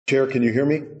Chair, can you hear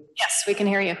me? Yes, we can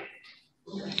hear you.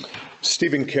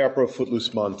 Stephen Capra,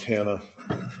 Footloose, Montana.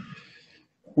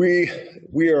 We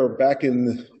are back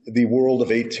in the world of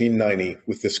 1890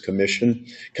 with this commission.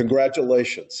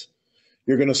 Congratulations.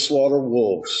 You're going to slaughter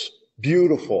wolves,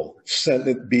 beautiful,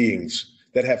 sentient beings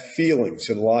that have feelings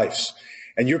and lives.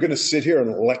 And you're going to sit here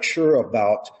and lecture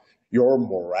about your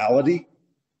morality?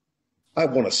 I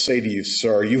want to say to you,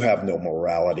 sir, you have no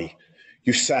morality.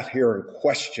 You sat here and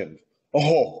questioned,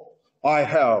 oh, I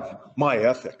have my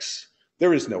ethics.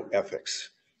 There is no ethics.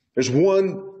 There's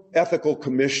one ethical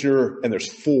commissioner and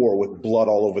there's four with blood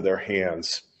all over their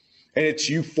hands. And it's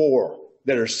you four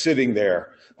that are sitting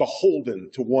there beholden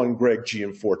to one Greg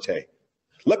Gianforte.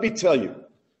 Let me tell you,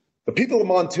 the people of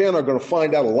Montana are going to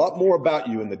find out a lot more about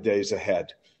you in the days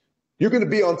ahead. You're going to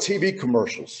be on TV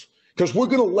commercials because we're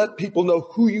going to let people know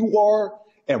who you are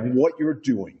and what you're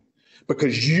doing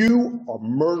because you are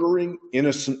murdering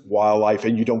innocent wildlife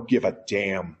and you don't give a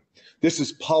damn. This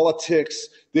is politics.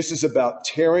 This is about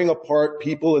tearing apart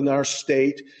people in our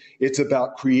state. It's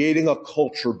about creating a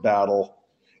culture battle.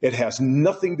 It has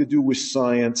nothing to do with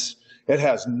science. It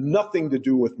has nothing to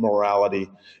do with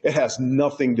morality. It has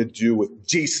nothing to do with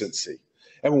decency.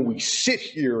 And when we sit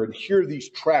here and hear these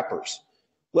trappers,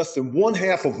 less than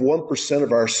 0.5%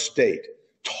 of our state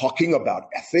talking about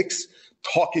ethics,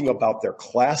 talking about their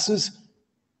classes,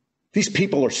 these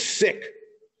people are sick.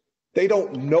 They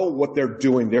don't know what they're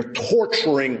doing. They're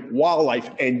torturing wildlife,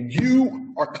 and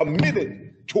you are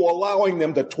committed to allowing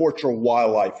them to torture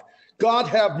wildlife. God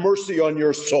have mercy on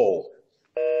your soul.